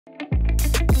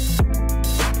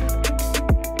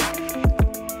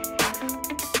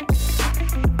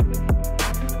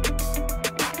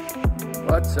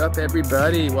What's up,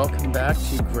 everybody? Welcome back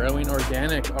to Growing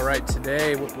Organic. All right,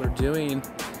 today what we're doing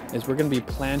is we're going to be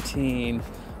planting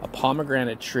a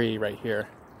pomegranate tree right here.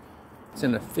 It's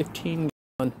in a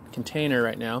 15-gallon container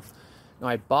right now. Now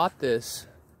I bought this,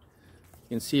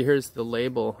 you can see here's the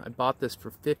label. I bought this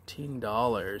for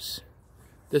 $15.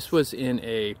 This was in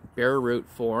a bare root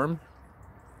form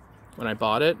when I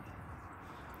bought it.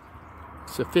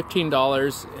 So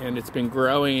 $15, and it's been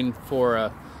growing for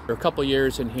a couple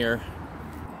years in here.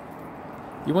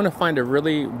 You want to find a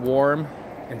really warm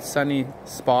and sunny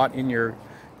spot in your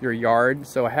yard.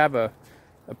 So I have a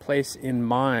place in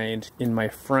mind in my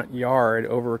front yard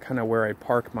over kind of where I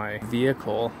park my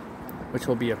vehicle, which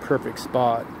will be a perfect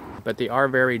spot. But they are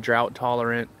very drought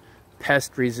tolerant,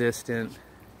 pest resistant,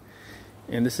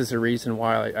 and this is the reason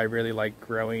why I really like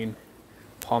growing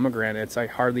pomegranates. I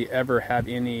hardly ever have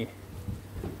any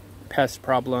pest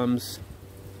problems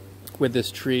with this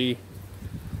tree,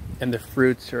 and the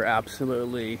fruits are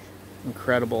absolutely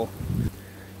incredible.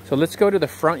 So let's go to the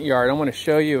front yard. I want to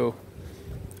show you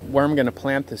where I'm going to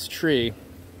plant this tree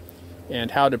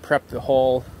and how to prep the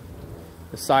hole,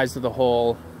 the size of the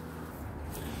hole.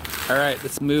 All right,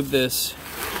 let's move this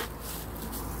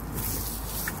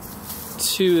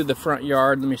to the front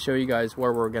yard. Let me show you guys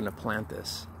where we're going to plant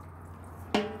this.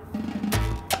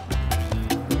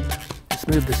 Let's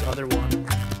move this other one.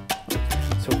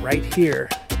 So right here,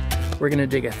 we're gonna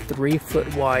dig a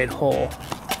 3-foot wide hole.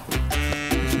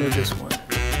 Let's move this one.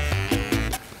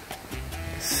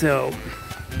 So,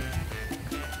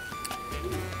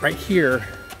 right here,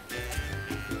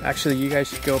 actually you guys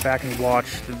should go back and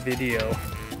watch the video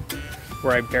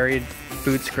where I buried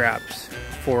food scraps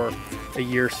for a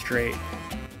year straight.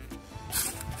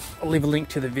 I'll leave a link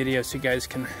to the video so you guys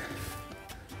can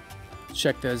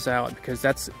check those out, because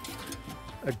that's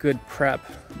a good prep.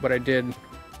 What I did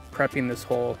prepping this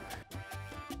hole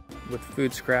with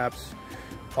food scraps,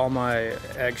 all my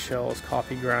eggshells,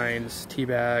 coffee grinds, tea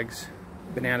bags,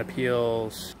 banana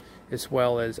peels, as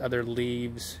well as other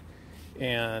leaves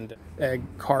and egg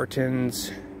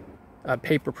cartons,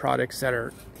 paper products that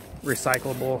are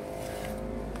recyclable.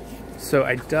 So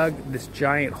I dug this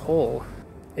giant hole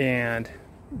and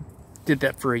did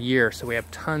that for a year, so we have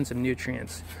tons of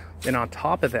nutrients. And on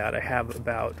top of that, I have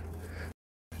about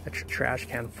a trash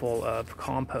can full of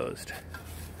compost.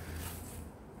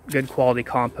 Good quality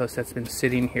compost that's been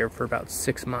sitting here for about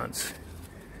 6 months.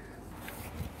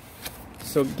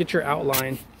 So get your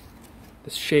outline, the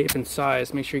shape and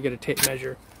size. Make sure you get a tape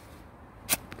measure.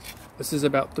 This is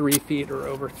about 3 feet or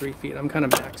over 3 feet. I'm kind of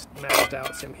maxed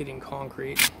out, so I'm hitting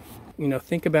concrete. You know,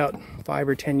 think about 5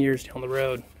 or 10 years down the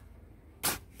road.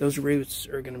 Those roots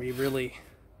are going to be really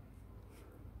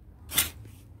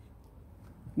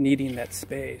needing that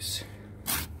space.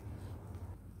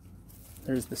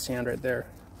 There's the sand right there.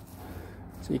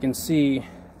 So you can see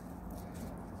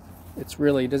it's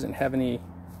really doesn't have any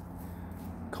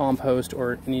compost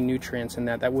or any nutrients in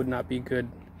that. That would not be good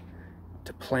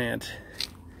to plant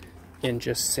in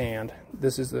just sand.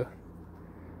 This is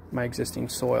my existing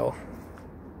soil.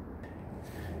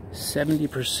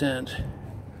 70%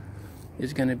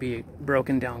 is going to be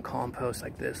broken down compost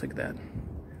like this, like that.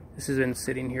 This has been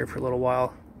sitting here for a little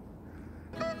while.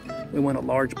 We want a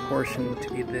large portion to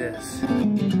be this.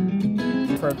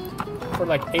 For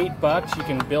like $8, you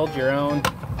can build your own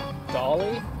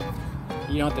dolly.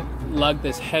 You don't have to lug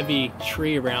this heavy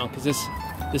tree around, because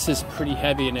this is pretty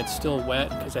heavy and it's still wet,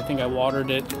 because I think I watered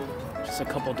it just a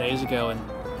couple days ago, and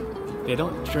they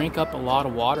don't drink up a lot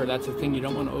of water. That's the thing, you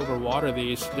don't want to overwater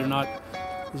these.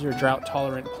 These are drought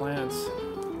tolerant plants.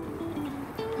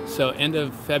 So end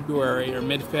of February or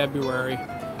mid-February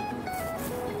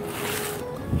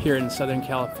here in Southern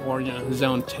California,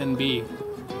 zone 10B.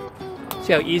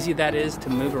 See how easy that is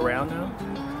to move around now?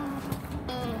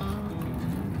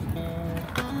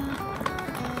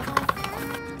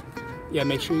 Yeah,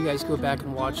 make sure you guys go back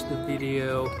and watch the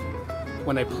video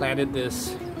when I planted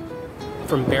this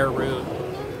from bare root,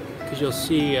 because you'll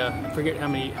see, I forget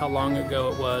how long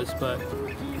ago it was, but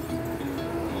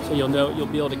so you'll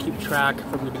be able to keep track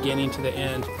from the beginning to the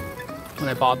end when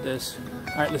I bought this.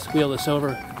 All right, let's wheel this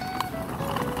over.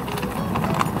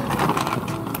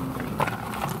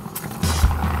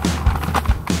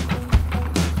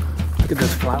 Look at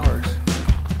those flowers.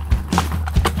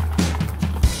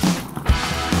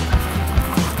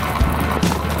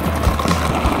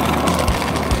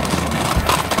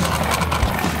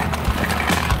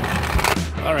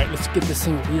 All right, let's get this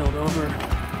thing wheeled over.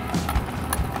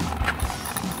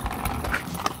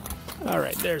 All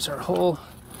right, there's our hole.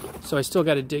 So I still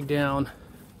got to dig down.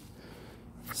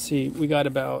 See, we got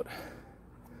about,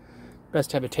 best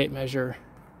to have a tape measure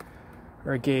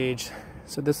or a gauge,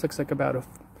 So this looks like about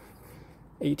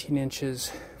 18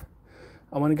 inches.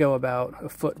 I want to go about a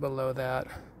foot below that.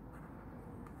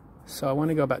 So I want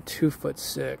to go about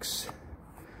 2'6".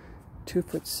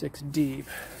 2'6" deep.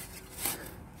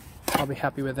 I'll be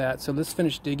happy with that. So let's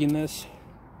finish digging this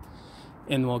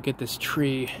and we'll get this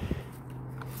tree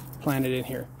planted in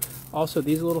here. Also,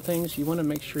 these little things, you want to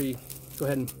make sure you go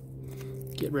ahead and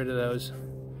get rid of those.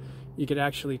 You could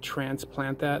actually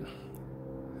transplant that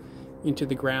into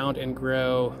the ground and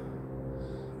grow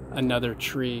another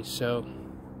tree. So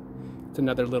it's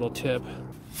another little tip.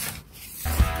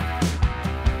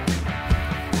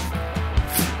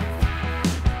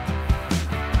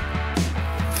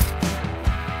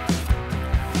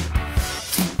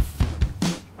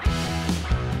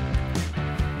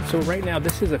 So right now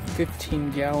this is a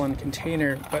 15-gallon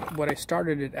container, but what I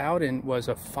started it out in was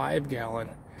a 5-gallon.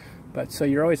 But so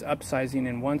you're always upsizing,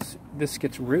 and once this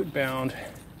gets root bound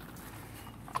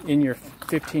in your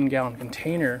 15-gallon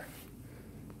container,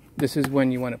 this is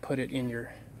when you want to put it in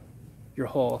your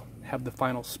hole, have the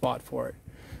final spot for it.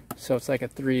 So it's like a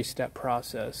 3-step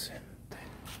process.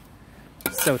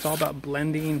 So it's all about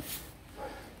blending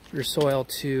your soil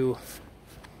to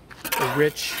a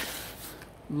rich,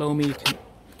 loamy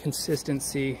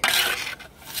consistency,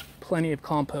 plenty of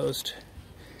compost,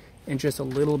 and just a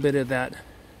little bit of that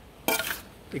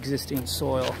existing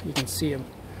soil. You can see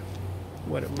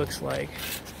what it looks like.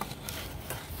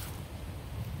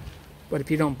 But if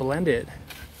you don't blend it,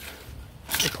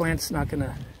 the plant's not going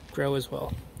to grow as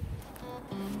well.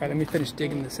 All right, let me finish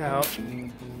digging this out.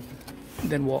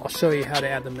 Then I'll show you how to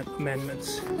add the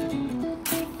amendments.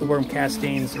 The worm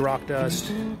castings, the rock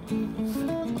dust,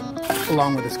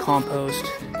 along with this compost,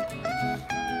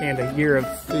 and a year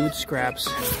of food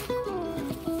scraps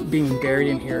being buried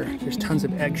in here. There's tons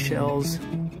of eggshells,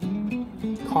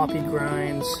 coffee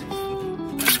grinds,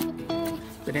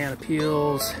 banana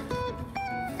peels,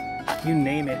 you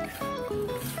name it.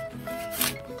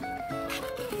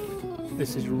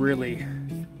 This is really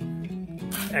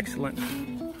excellent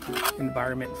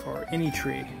environment for any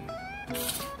tree.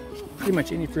 Pretty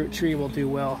much any fruit tree will do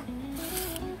well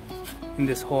in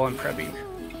this hole I'm prepping.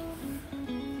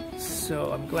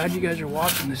 So I'm glad you guys are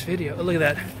watching this video. Oh, look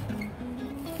at that.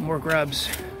 More grubs.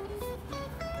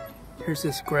 Here's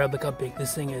this grub. Look how big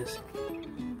this thing is.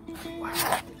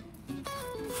 Wow.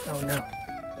 Oh no.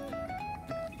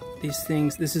 These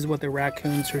things, this is what the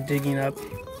raccoons are digging up.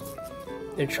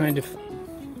 They're trying to,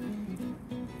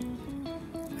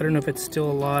 I don't know if it's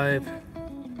still alive.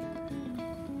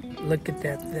 Look at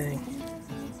that thing.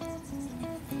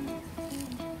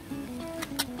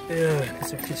 Ugh,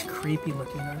 these are just creepy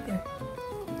looking, aren't they?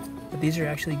 But these are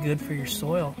actually good for your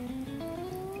soil.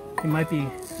 It might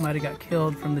have got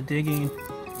killed from the digging.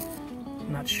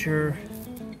 I'm not sure.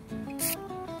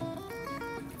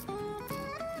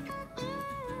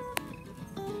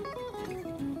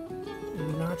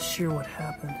 I'm not sure what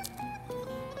happened.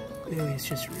 Ew, it's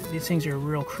just, these things are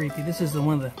real creepy. This is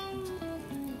one of the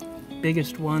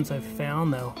biggest ones I've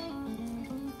found though.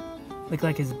 Look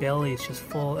like his belly is just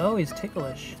full. Oh, he's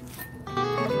ticklish.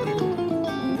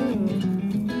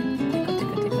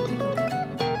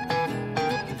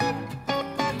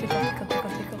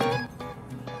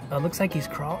 Oh, looks like he's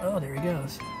crawling. Oh, there he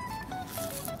goes.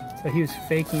 So he was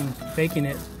faking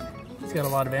it. He's got a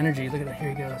lot of energy. Look at that. Here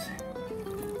he goes.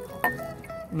 I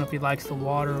don't know if he likes the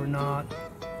water or not.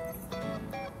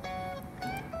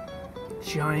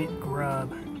 Giant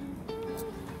grub.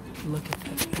 Look at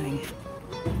that thing.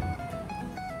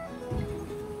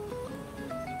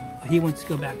 He wants to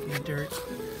go back to the dirt.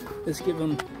 Let's give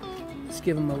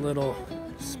him a little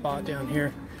spot down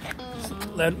here.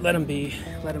 Let him be.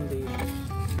 Let him be.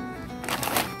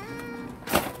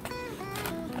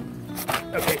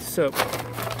 Okay, so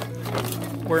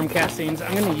worm castings.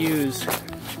 I'm going to use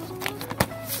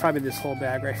probably this whole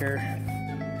bag right here.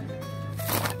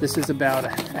 This is about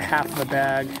a half of a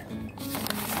bag.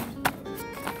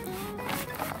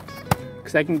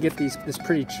 Because I can get this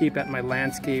pretty cheap at my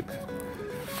landscape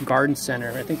garden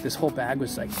center. I think this whole bag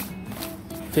was like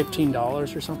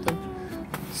 $15 or something.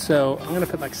 So I'm gonna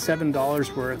put like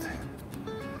 $7 worth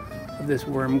of this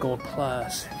Worm Gold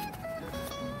Plus,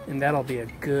 and that'll be a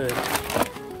good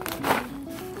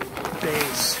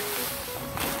base.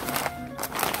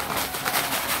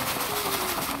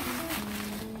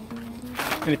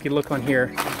 And if you look on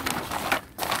here,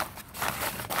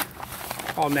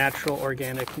 all natural,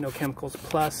 organic, no chemicals,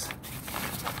 plus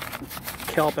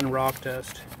kelp and rock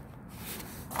dust.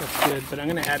 That's good, but I'm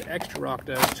going to add extra rock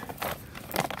dust.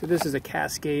 So this is a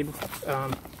Cascade. I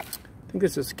think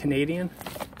this is Canadian.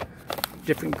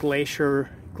 Different glacial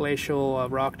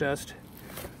rock dust.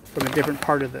 from a different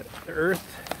part of the earth.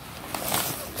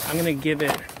 I'm gonna give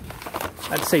it,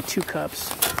 I'd say 2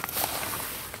 cups,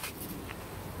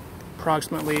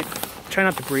 approximately. Try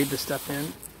not to breathe this stuff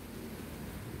in.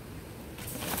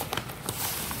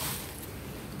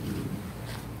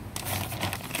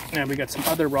 And we got some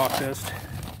other rock dust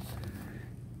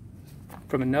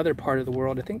from another part of the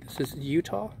world. I think this is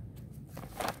Utah.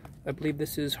 I believe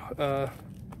this is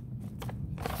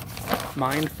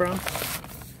mined from.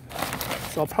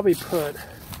 So I'll probably put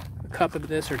a cup of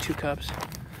this or 2 cups. Just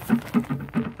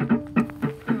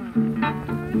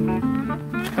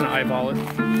kind of eyeball it.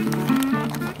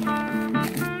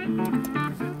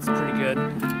 It's pretty good.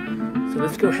 So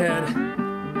let's go ahead,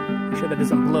 make sure that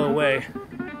doesn't blow away.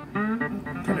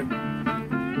 Kind of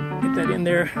get that in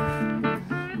there.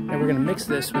 And we're gonna mix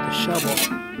this with a shovel.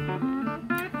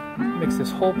 Mix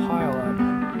this whole pile up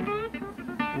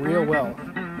real well.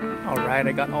 All right,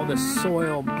 I got all this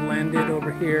soil blended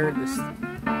over here. This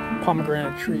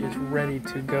pomegranate tree is ready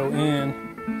to go in.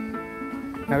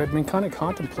 Now I've been kind of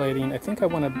contemplating, I think I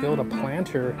want to build a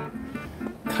planter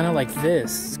kind of like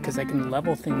this, because I can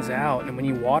level things out, and when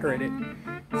you water it,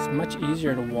 it's much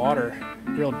easier to water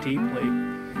real deeply,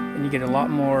 and you get a lot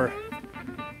more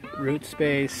root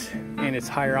space, and it's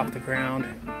higher off the ground.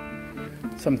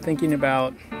 So I'm thinking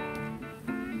about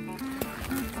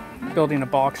building a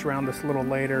box around this a little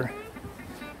later.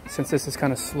 Since this is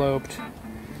kind of sloped,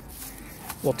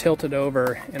 we'll tilt it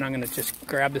over, and I'm going to just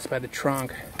grab this by the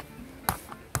trunk,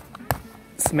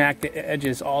 smack the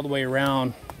edges all the way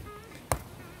around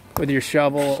with your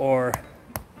shovel or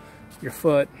your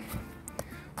foot.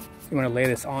 You want to lay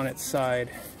this on its side,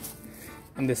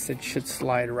 and this it should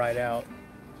slide right out.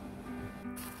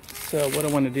 So what I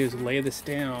want to do is lay this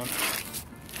down,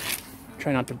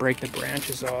 try not to break the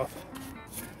branches off.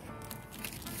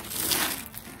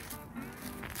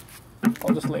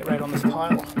 I'll just lay it right on this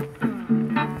pile.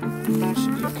 It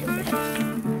should be okay.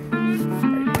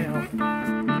 Right now,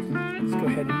 let's go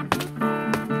ahead and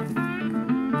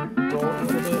roll it a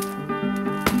little bit.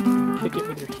 Kick it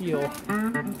with your heel.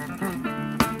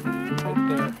 Right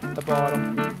there at the bottom.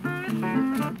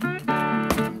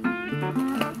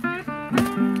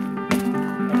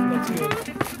 That's good.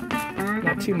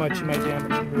 Not too much, you might damage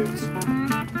the roots.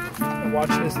 And watch,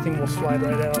 this thing will slide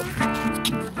right out.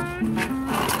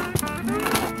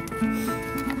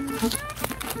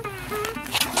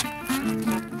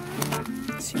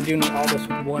 So you're doing all this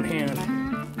with one hand.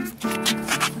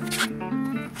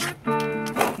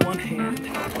 One hand.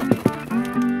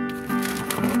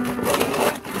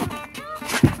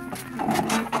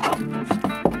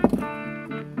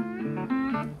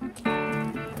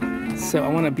 So I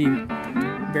want to be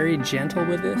very gentle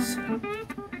with this. So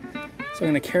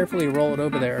I'm going to carefully roll it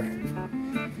over there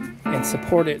and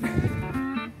support it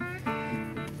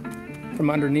from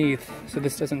underneath so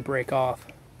this doesn't break off.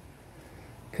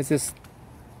 Because this,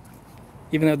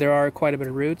 even though there are quite a bit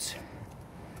of roots,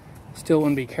 still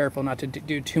want to be careful not to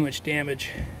do too much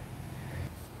damage.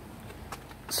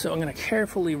 So I'm going to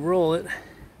carefully roll it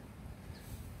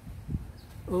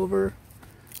over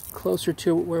closer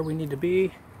to where we need to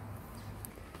be.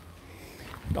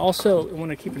 Also, I want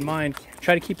to keep in mind,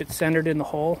 try to keep it centered in the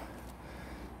hole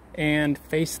and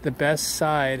face the best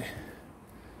side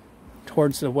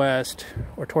towards the west,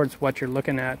 or towards what you're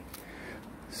looking at.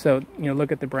 So, you know,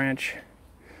 look at the branch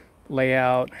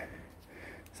layout.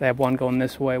 So I have one going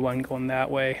this way, one going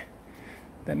that way.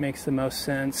 That makes the most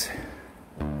sense.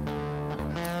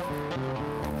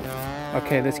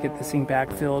 Okay, let's get this thing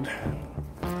backfilled.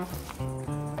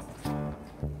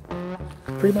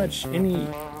 Pretty much any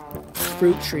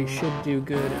fruit tree should do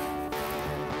good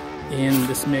in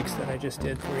this mix that I just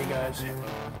did for you guys.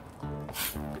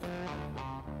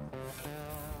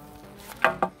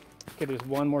 Okay, there's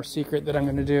one more secret that I'm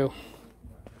going to do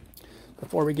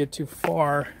before we get too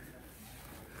far.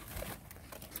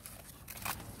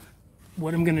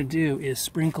 What I'm going to do is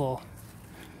sprinkle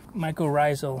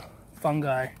mycorrhizal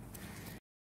fungi.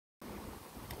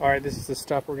 Alright, this is the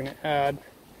stuff we're going to add.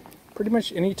 Pretty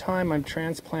much anytime I'm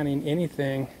transplanting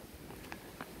anything,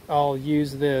 I'll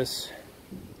use this.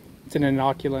 It's an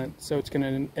inoculant, so it's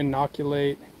going to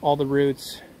inoculate all the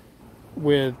roots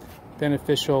with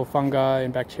beneficial fungi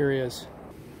and bacteria.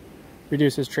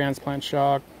 Reduces transplant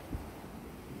shock,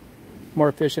 more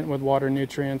efficient with water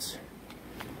nutrients,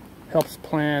 helps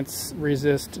plants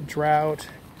resist drought.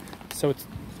 So it's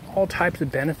all types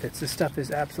of benefits. This stuff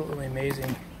is absolutely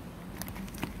amazing.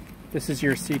 This is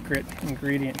your secret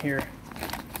ingredient here.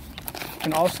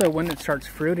 And also when it starts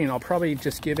fruiting, I'll probably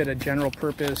just give it a general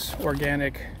purpose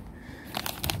organic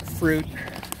fruit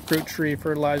tree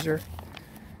fertilizer,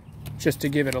 just to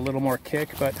give it a little more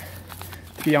kick. But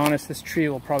To be honest, this tree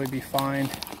will probably be fine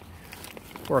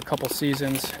for a couple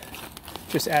seasons,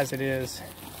 just as it is.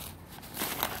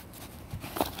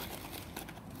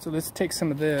 So let's take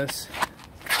some of this.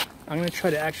 I'm going to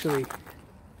try to actually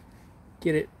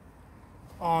get it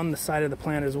on the side of the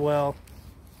plant as well.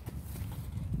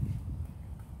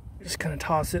 Just kind of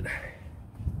toss it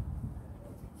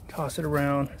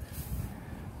around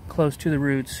close to the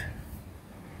roots,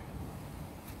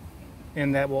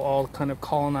 and that will all kind of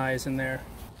colonize in there.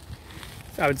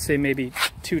 I would say maybe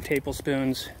 2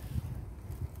 tablespoons.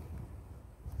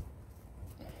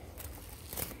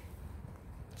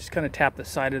 Just kind of tap the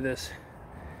side of this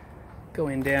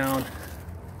going down.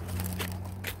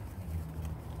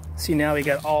 See, now we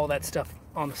got all that stuff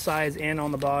on the sides and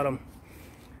on the bottom.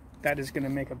 That is going to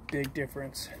make a big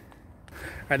difference. All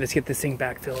right, let's get this thing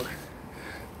backfilled.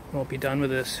 We'll be done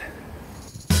with this.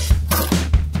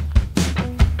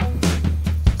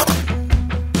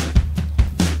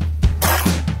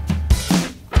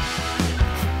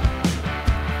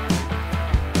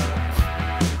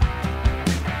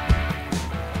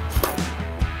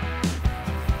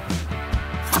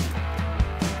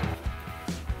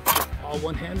 All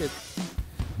one-handed.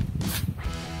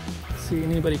 See,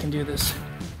 anybody can do this.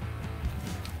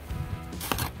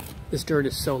 This dirt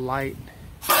is so light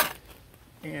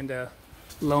and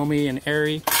loamy and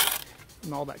airy,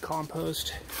 and all that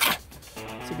compost.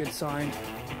 It's a good sign.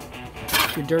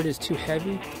 If your dirt is too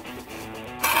heavy,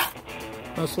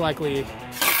 most likely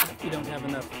you don't have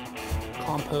enough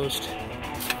compost,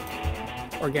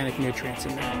 organic nutrients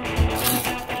in there.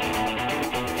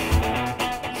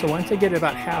 So once I get it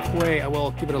about halfway, I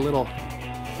will give it a little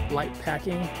light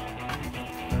packing.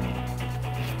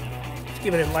 Just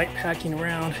give it a light packing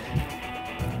around.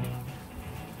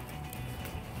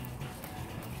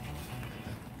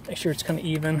 Make sure it's kind of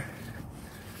even.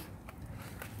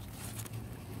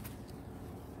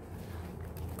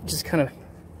 Just kind of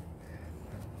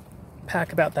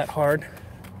pack about that hard.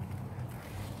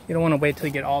 You don't want to wait till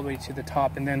you get all the way to the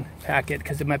top and then pack it,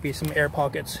 because there might be some air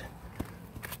pockets.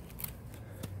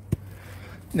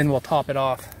 Then we'll top it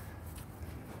off.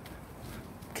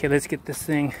 Okay, let's get this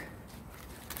thing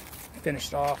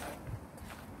finished off.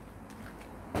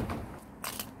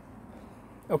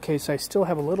 Okay, so I still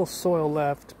have a little soil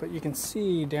left, but you can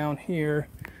see down here,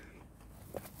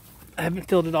 I haven't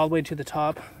filled it all the way to the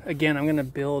top. Again, I'm gonna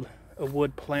build a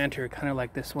wood planter, kind of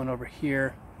like this one over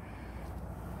here.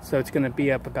 So it's gonna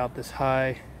be up about this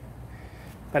high,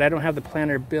 but I don't have the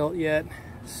planter built yet,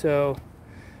 so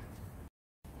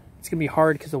it's gonna be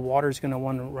hard because the water is gonna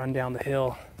want to run down the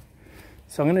hill.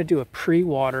 So I'm gonna do a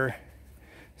pre-water,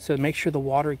 so make sure the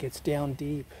water gets down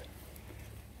deep,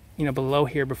 you know, below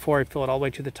here before I fill it all the way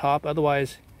to the top.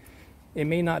 Otherwise, it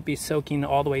may not be soaking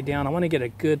all the way down. I want to get a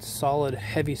good, solid,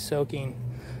 heavy soaking.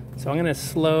 So I'm gonna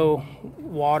slow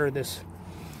water this.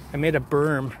 I made a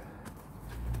berm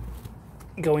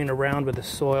going around with the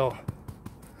soil.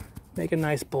 Make a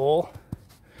nice bowl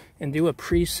and do a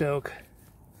pre-soak.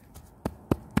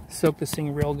 Soak this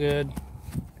thing real good.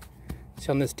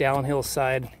 So on this downhill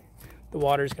side, the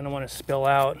water is going to want to spill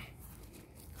out.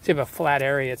 If you have a flat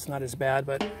area, it's not as bad,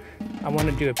 but I want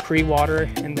to do a pre-water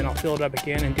and then I'll fill it up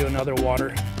again and do another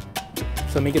water.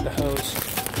 So let me get the hose.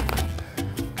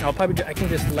 I can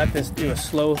just let this do a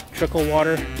slow trickle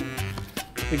water.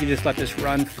 We can just let this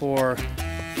run for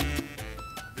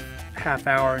half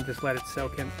hour and just let it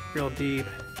soak in real deep.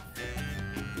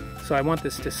 So I want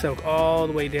this to soak all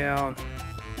the way down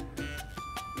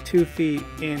 2 feet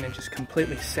in and just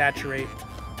completely saturate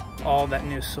all that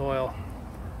new soil.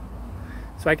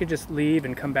 So I could just leave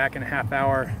and come back in a half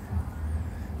hour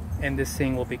and this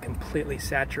thing will be completely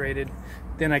saturated.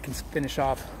 Then I can finish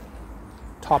off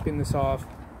topping this off.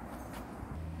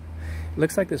 It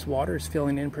looks like this water is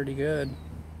filling in pretty good.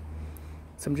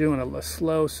 So I'm doing a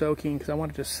slow soaking because I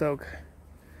want it to soak.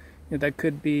 You know, that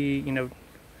could be, you know,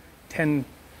 10,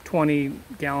 20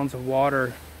 gallons of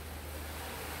water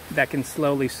that can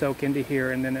slowly soak into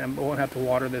here, and then I won't have to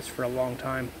water this for a long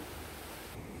time.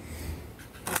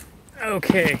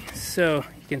 Okay, so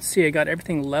you can see I got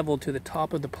everything leveled to the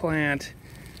top of the plant.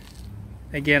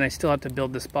 Again, I still have to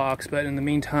build this box, but in the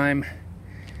meantime,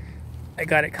 I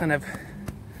got it kind of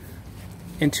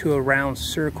into a round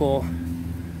circle,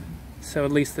 so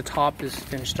at least the top is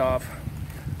finished off.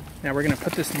 Now we're going to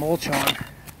put this mulch on.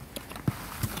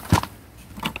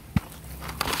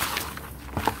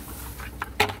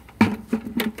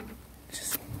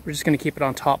 We're just going to keep it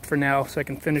on top for now so I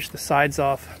can finish the sides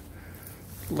off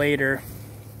later.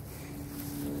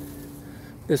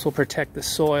 This will protect the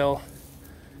soil,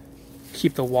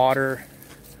 keep the water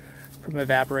from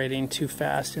evaporating too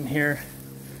fast in here.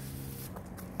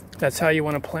 That's how you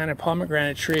want to plant a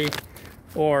pomegranate tree,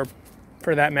 or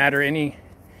for that matter, any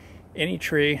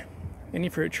tree, any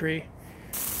fruit tree.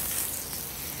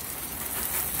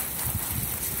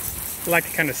 I like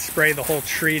to kind of spray the whole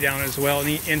tree down as well,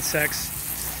 any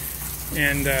insects,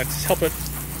 and just help it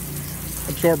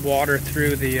absorb water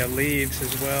through the leaves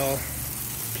as well.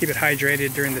 Keep it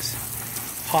hydrated during this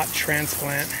hot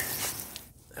transplant.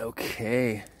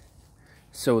 Okay,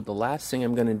 so the last thing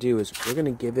I'm going to do is we're going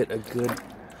to give it a good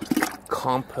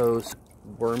compost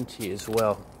worm tea as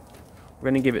well.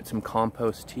 We're going to give it some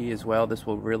compost tea as well. This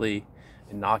will really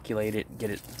inoculate it,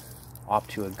 get it off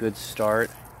to a good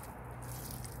start.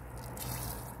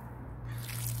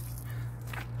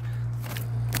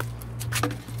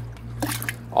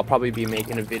 I'll probably be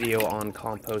making a video on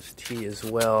compost tea as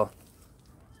well,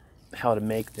 how to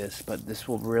make this, but this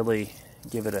will really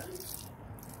give it a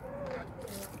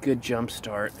good jump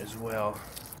start as well.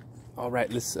 All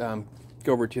right, let's go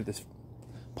over to this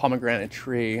pomegranate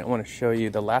tree. I want to show you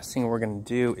the last thing we're going to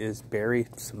do is bury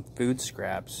some food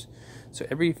scraps. So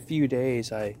every few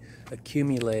days I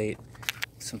accumulate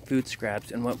some food scraps,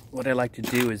 and what I like to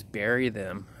do is bury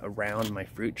them around my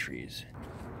fruit trees.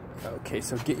 Okay,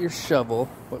 so get your shovel.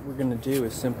 What we're going to do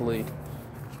is simply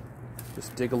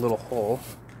just dig a little hole.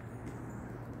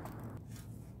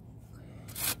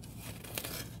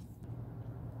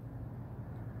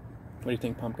 What do you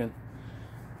think, Pumpkin?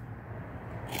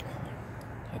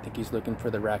 I think he's looking for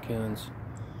the raccoons.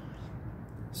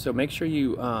 So make sure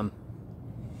you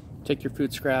take your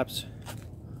food scraps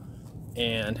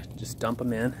and just dump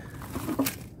them in.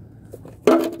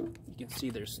 You can see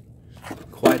there's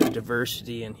quite a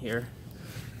diversity in here.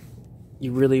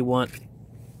 You really want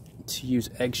to use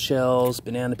eggshells,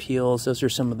 banana peels. Those are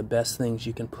some of the best things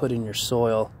you can put in your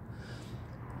soil.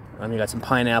 You got some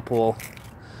pineapple,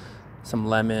 some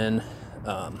lemon,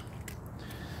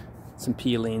 some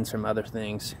peelings from other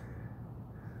things.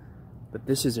 But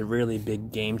this is a really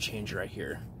big game changer right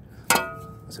here.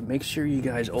 So make sure you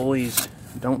guys always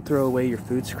don't throw away your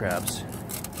food scraps,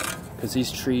 because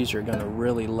these trees are gonna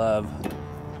really love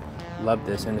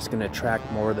this, and it's gonna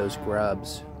attract more of those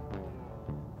grubs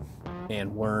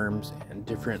and worms and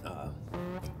different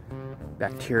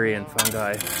bacteria and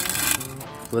fungi.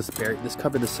 So let's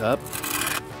cover this up.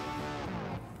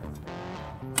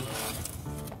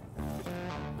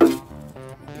 There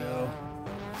we go.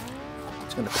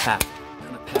 It's gonna pat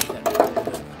that in a little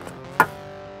bit.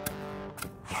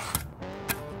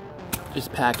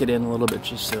 Just pack it in a little bit,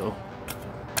 just so.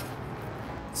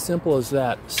 Simple as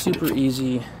that. Super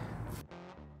easy.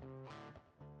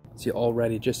 See,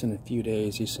 already just in a few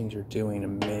days, these things are doing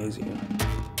amazing.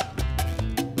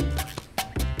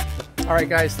 All right,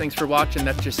 guys, thanks for watching.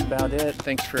 That's just about it.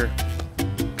 Thanks for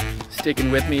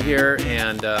sticking with me here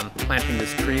and planting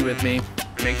this tree with me.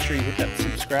 Make sure you hit that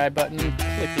subscribe button,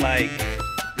 click like,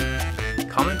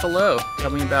 comment below, tell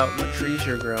me about what trees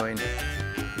you're growing.